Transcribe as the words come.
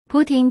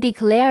Putin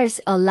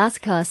declares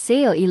Alaska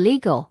sale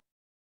illegal.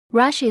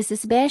 Russia's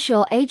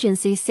special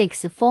agency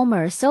seeks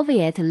former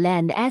Soviet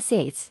land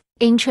assets.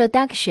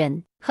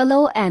 Introduction.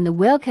 Hello and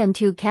welcome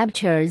to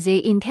Capture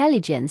the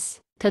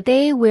Intelligence.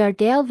 Today we're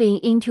delving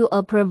into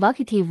a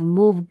provocative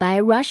move by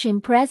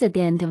Russian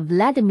President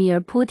Vladimir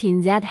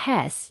Putin that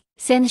has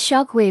sent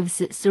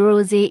shockwaves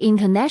through the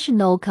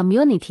international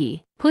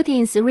community.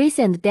 Putin's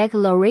recent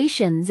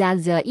declaration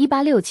that the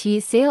 1867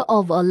 sale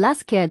of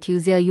Alaska to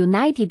the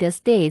United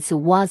States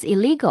was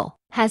illegal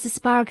has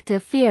sparked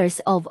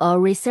fears of a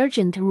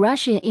resurgent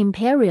Russian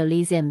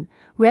imperialism,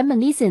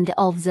 reminiscent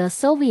of the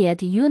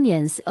Soviet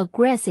Union's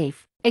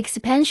aggressive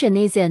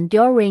expansionism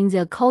during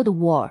the Cold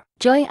War.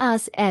 Join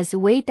us as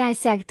we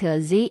dissect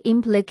the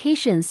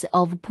implications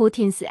of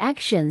Putin's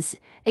actions,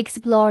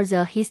 explore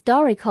the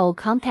historical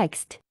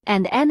context,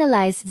 and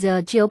analyze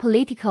the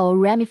geopolitical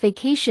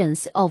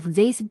ramifications of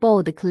this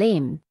bold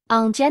claim.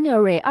 On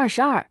January 22,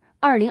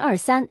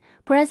 2023,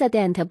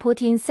 President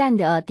Putin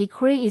signed a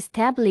decree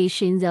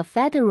establishing the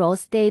Federal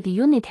State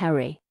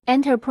Unitary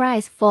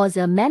Enterprise for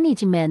the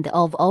Management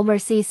of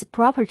Overseas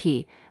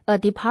Property, a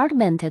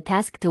department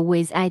tasked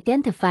with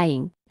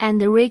identifying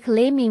and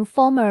reclaiming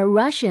former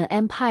Russian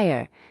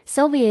Empire,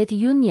 Soviet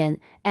Union,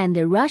 and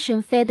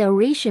Russian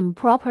Federation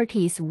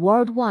properties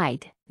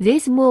worldwide.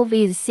 This move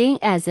is seen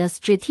as a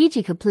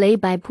strategic play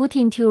by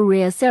Putin to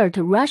reassert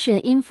Russian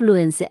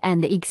influence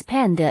and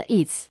expand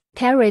its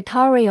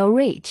territorial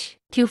reach.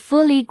 To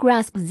fully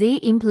grasp the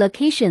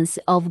implications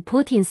of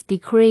Putin's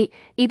decree,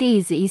 it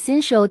is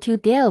essential to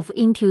delve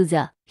into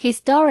the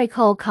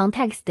historical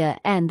context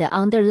and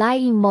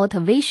underlying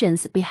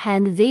motivations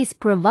behind this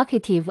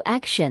provocative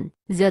action.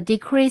 The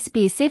decree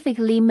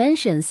specifically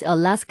mentions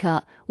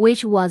Alaska,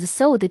 which was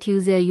sold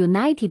to the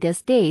United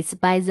States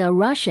by the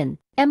Russian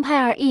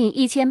Empire in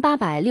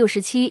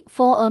 1867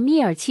 for a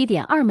mere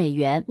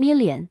 $7.2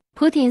 million.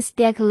 Putin's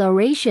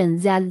declaration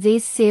that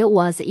this sale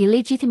was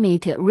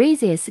illegitimate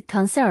raises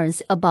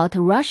concerns about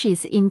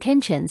Russia's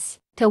intentions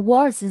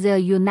towards the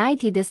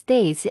United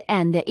States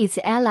and its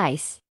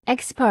allies.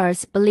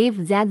 Experts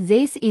believe that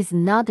this is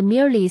not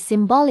merely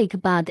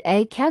symbolic but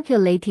a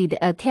calculated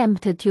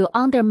attempt to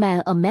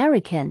undermine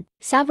American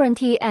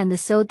sovereignty and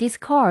sow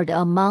discord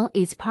among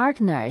its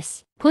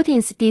partners.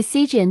 Putin's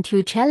decision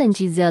to challenge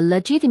the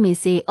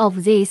legitimacy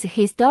of this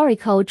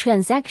historical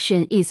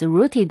transaction is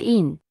rooted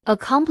in a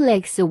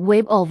complex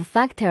web of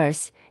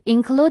factors,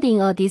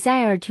 including a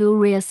desire to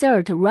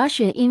reassert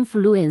Russian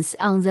influence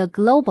on the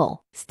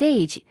global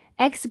stage,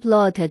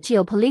 exploit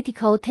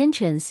geopolitical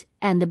tensions,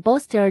 and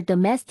bolster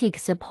domestic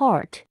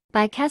support.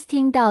 By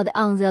casting doubt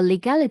on the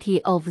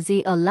legality of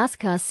the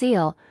Alaska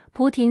sale,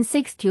 Putin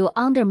seeks to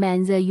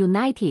undermine the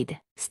United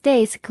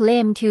States'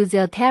 claim to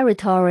the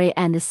territory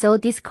and sow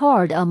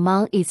discord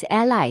among its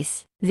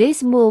allies.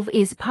 This move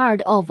is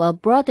part of a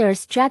broader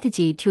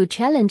strategy to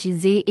challenge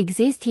the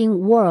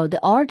existing world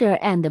order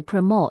and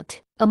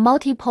promote a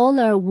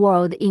multipolar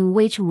world in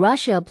which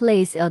Russia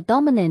plays a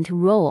dominant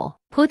role.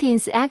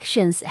 Putin's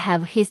actions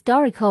have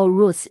historical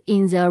roots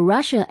in the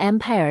Russian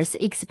Empire's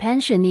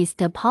expansionist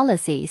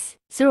policies.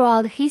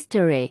 Throughout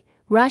history,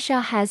 Russia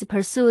has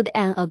pursued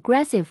an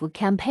aggressive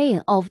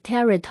campaign of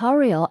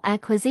territorial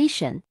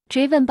acquisition,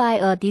 driven by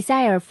a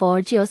desire for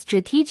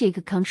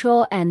geostrategic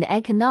control and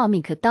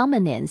economic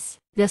dominance.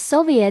 The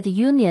Soviet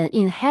Union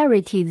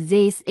inherited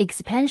this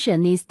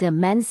expansionist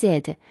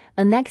mindset,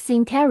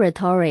 annexing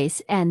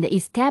territories and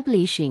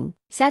establishing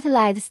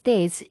satellite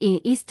states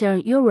in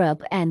Eastern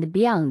Europe and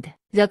beyond.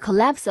 The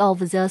collapse of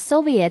the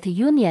Soviet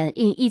Union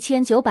in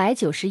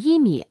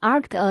 1991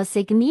 marked a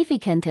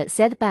significant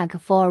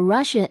setback for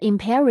Russian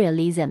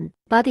imperialism,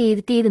 but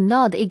it did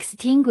not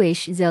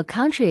extinguish the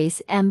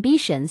country's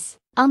ambitions.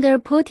 Under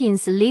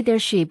Putin's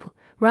leadership,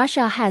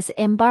 Russia has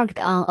embarked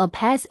on a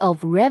path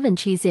of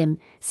revanchism,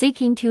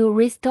 seeking to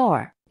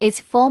restore its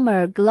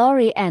former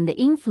glory and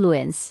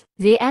influence.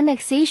 The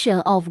annexation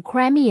of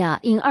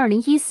Crimea in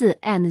 2014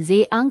 and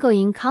the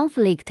ongoing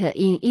conflict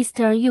in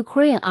eastern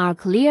Ukraine are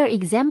clear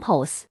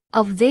examples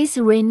of this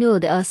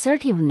renewed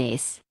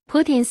assertiveness.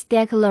 Putin's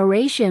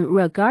declaration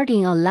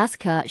regarding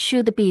Alaska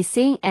should be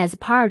seen as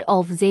part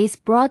of this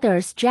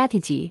broader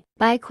strategy.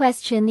 By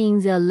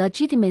questioning the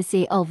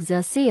legitimacy of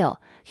the sale,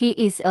 he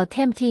is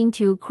attempting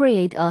to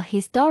create a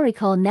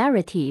historical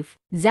narrative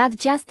that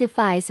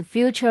justifies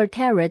future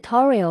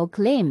territorial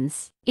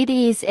claims. It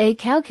is a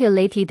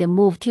calculated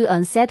move to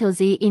unsettle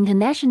the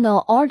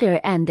international order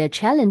and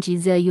challenge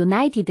the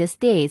United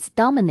States'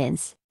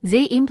 dominance.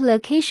 The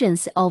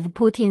implications of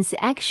Putin's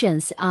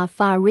actions are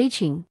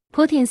far-reaching.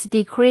 Putin's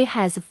decree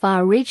has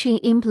far-reaching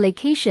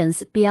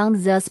implications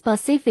beyond the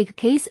specific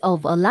case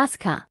of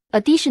Alaska.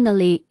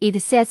 Additionally,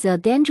 it sets a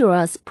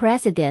dangerous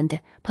precedent,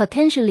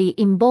 potentially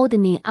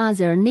emboldening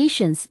other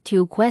nations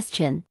to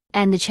question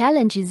and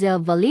challenge the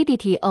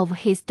validity of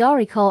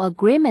historical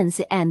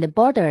agreements and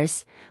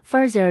borders,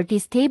 further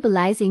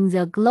destabilizing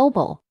the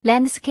global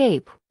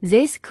landscape.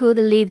 This could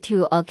lead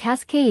to a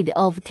cascade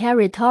of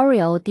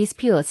territorial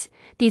disputes,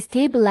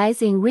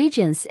 destabilizing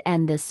regions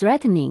and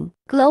threatening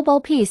global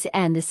peace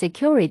and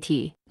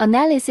security.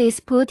 Analysis: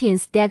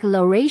 Putin's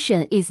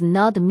declaration is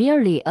not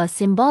merely a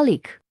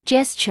symbolic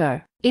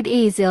gesture. It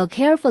is a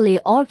carefully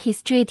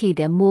orchestrated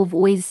move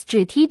with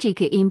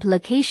strategic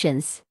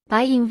implications.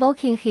 By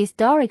invoking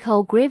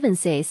historical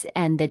grievances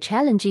and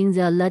challenging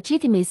the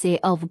legitimacy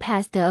of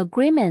past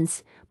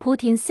agreements,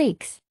 Putin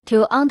seeks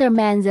to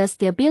undermine the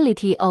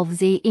stability of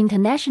the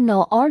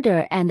international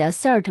order and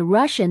assert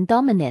Russian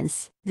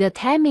dominance. The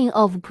timing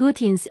of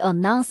Putin's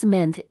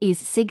announcement is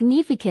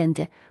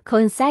significant,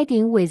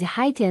 coinciding with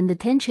heightened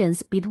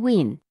tensions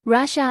between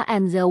Russia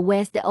and the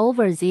West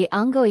over the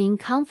ongoing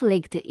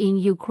conflict in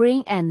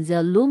Ukraine and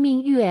the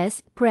looming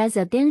U.S.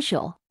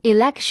 presidential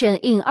election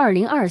in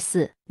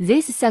 2024.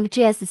 This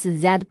suggests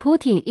that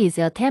Putin is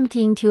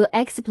attempting to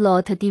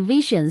exploit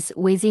divisions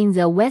within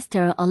the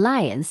Western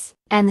alliance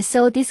and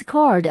sow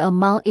discord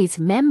among its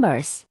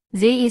members.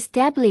 The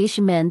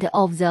establishment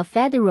of the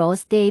Federal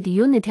State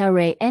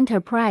Unitary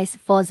Enterprise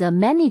for the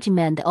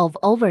Management of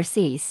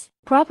Overseas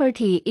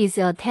Property is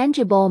a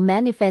tangible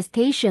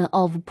manifestation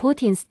of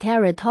Putin's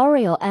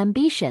territorial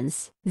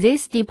ambitions.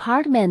 This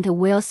department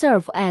will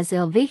serve as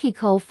a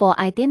vehicle for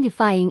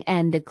identifying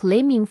and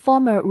claiming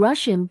former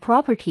Russian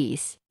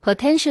properties,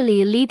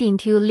 potentially leading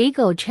to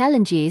legal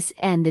challenges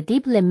and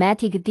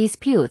diplomatic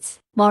disputes.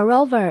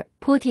 Moreover,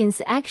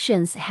 Putin's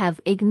actions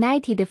have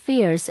ignited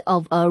fears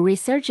of a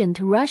resurgent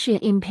Russian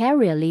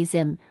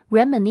imperialism,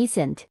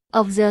 reminiscent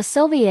of the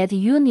Soviet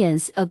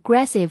Union's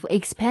aggressive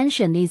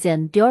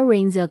expansionism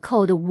during the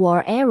Cold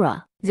War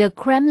era. The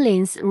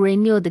Kremlin's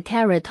renewed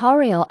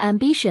territorial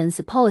ambitions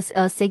pose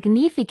a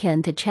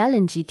significant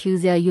challenge to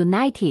the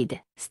United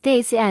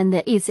States and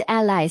its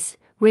allies,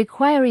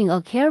 requiring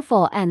a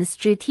careful and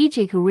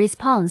strategic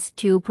response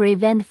to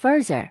prevent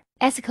further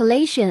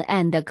escalation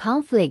and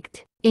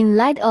conflict. In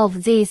light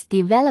of these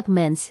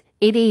developments,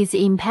 it is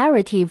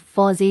imperative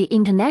for the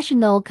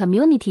international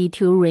community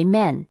to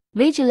remain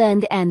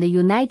vigilant and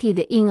united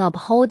in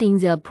upholding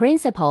the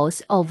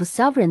principles of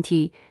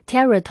sovereignty,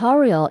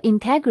 territorial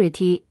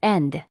integrity,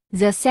 and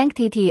the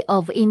sanctity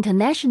of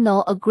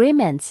international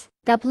agreements.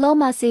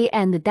 Diplomacy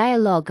and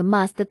dialogue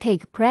must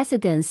take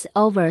precedence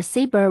over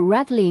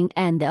saber-rattling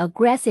and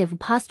aggressive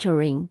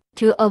posturing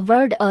to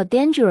avert a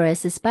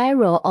dangerous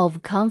spiral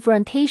of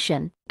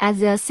confrontation. At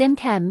the same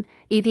time,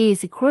 it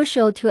is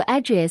crucial to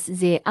address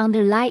the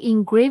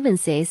underlying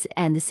grievances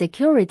and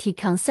security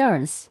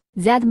concerns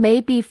that may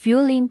be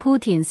fueling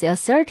Putin's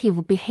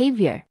assertive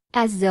behavior.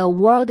 As the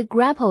world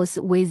grapples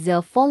with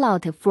the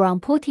fallout from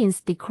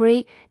Putin's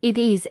decree, it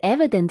is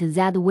evident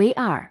that we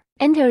are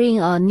entering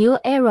a new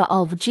era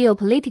of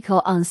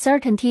geopolitical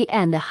uncertainty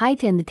and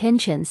heightened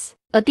tensions.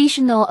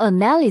 Additional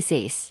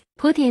analysis: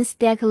 Putin's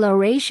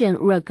declaration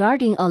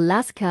regarding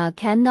Alaska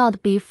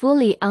cannot be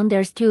fully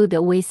understood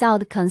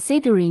without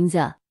considering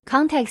the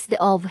context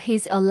of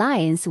his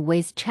alliance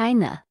with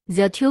China.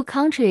 The two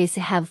countries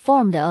have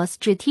formed a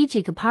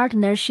strategic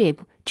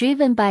partnership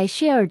driven by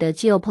shared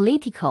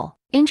geopolitical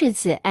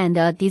interests and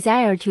a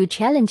desire to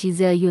challenge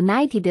the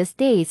United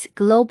States'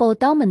 global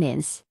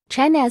dominance.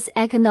 China's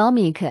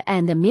economic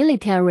and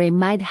military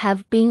might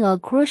have been a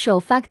crucial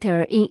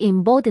factor in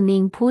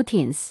emboldening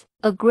Putin's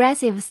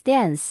aggressive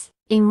stance.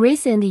 In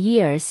recent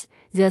years,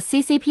 the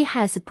CCP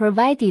has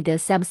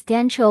provided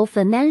substantial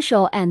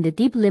financial and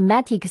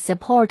diplomatic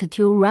support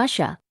to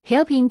Russia,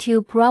 helping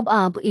to prop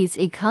up its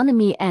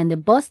economy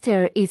and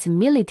bolster its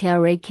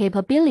military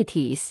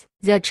capabilities.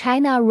 The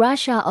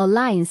China-Russia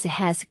alliance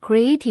has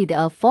created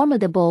a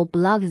formidable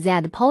bloc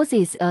that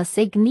poses a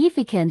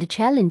significant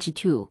challenge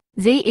to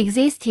the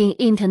existing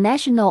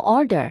international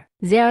order.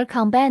 Their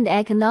combined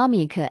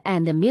economic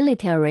and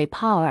military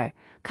power,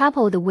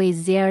 coupled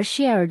with their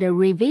shared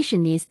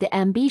revisionist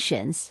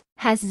ambitions,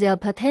 has the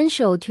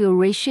potential to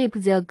reshape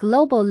the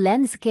global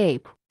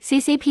landscape.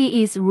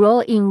 CCP's role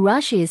in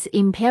Russia's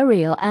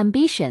imperial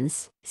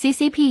ambitions.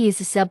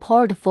 CCP's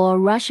support for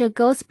Russia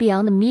goes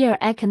beyond mere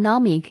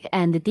economic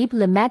and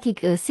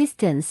diplomatic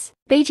assistance.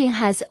 Beijing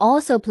has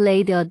also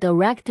played a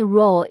direct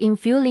role in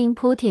fueling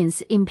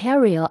Putin's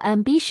imperial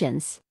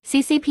ambitions.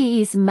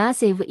 CCP's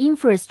massive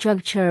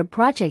infrastructure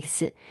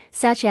projects,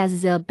 such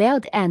as the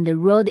Belt and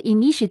Road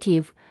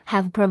Initiative,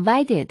 have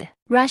provided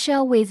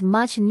Russia with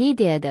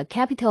much-needed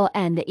capital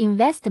and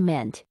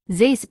investment.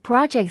 These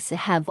projects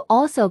have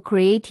also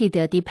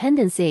created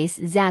dependencies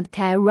that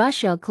tie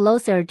Russia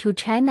closer to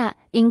China,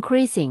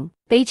 increasing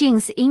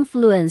Beijing's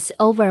influence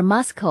over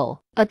Moscow.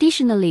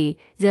 Additionally,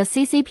 the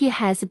CCP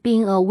has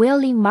been a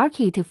willing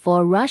market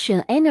for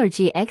Russian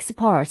energy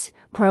exports,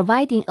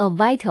 providing a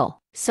vital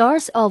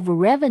source of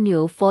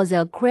revenue for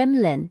the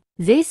Kremlin.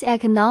 This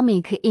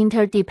economic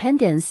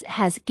interdependence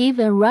has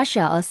given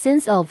Russia a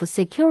sense of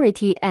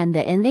security and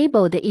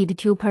enabled it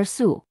to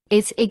pursue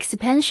its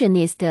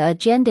expansionist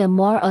agenda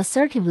more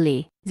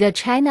assertively. The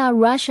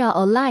China-Russia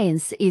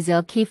alliance is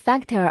a key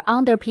factor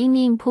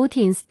underpinning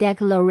Putin's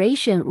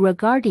declaration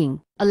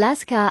regarding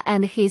Alaska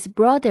and his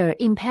broader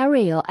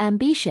imperial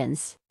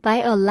ambitions.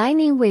 By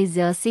aligning with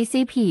the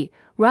CCP,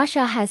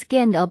 Russia has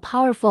gained a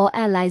powerful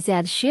ally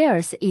that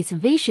shares its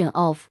vision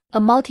of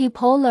a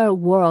multipolar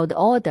world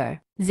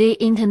order. The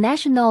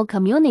international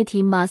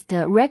community must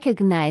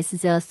recognize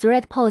the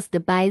threat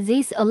posed by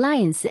this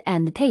alliance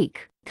and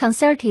take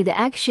concerted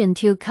action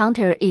to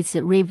counter its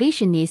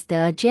revisionist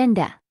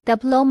agenda.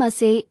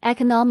 Diplomacy,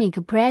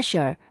 economic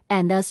pressure,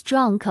 and a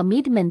strong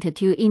commitment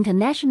to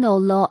international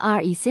law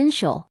are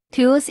essential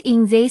tools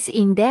in this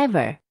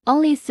endeavor.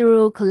 Only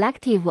through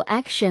collective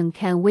action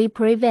can we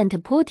prevent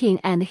Putin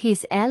and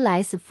his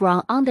allies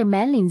from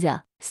undermining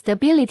the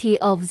stability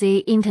of the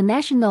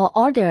international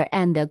order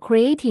and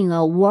creating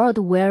a world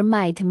where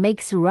might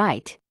makes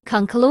right.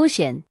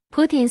 Conclusion: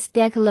 Putin's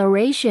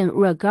declaration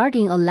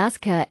regarding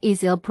Alaska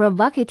is a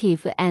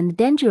provocative and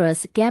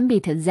dangerous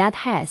gambit that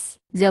has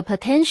the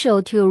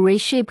potential to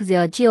reshape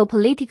the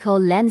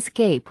geopolitical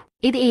landscape.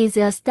 It is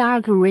a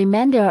stark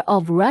reminder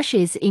of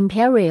Russia's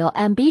imperial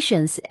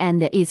ambitions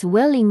and its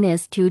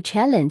willingness to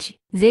challenge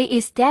the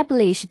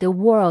established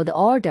world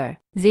order.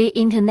 The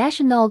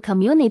international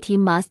community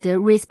must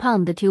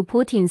respond to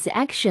Putin's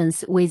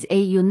actions with a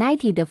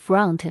united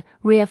front,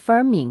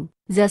 reaffirming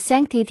the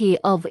sanctity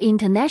of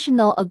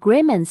international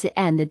agreements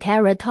and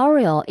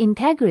territorial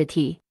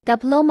integrity.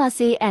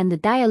 Diplomacy and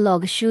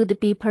dialogue should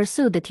be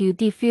pursued to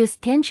defuse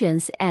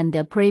tensions and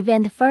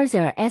prevent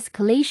further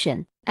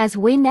escalation. As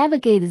we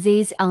navigate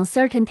these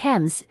uncertain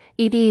times,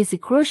 it is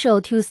crucial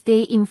to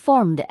stay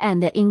informed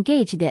and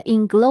engaged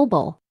in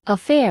global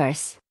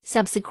affairs.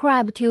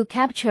 Subscribe to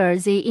capture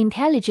the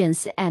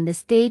intelligence and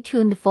stay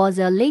tuned for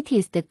the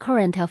latest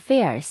current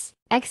affairs,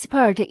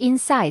 expert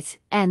insights,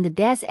 and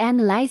depth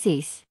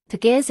analysis.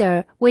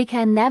 Together, we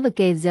can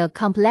navigate the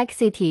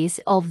complexities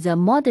of the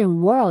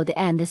modern world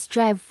and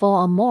strive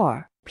for a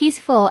more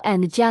peaceful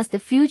and just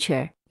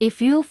future.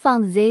 If you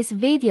found this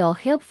video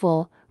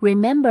helpful,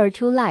 remember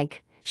to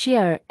like,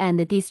 share,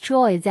 and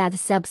destroy that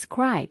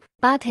subscribe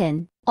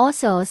button.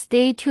 Also,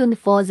 stay tuned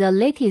for the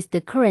latest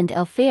current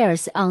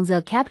affairs on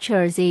the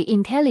Capture the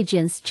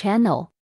Intelligence channel.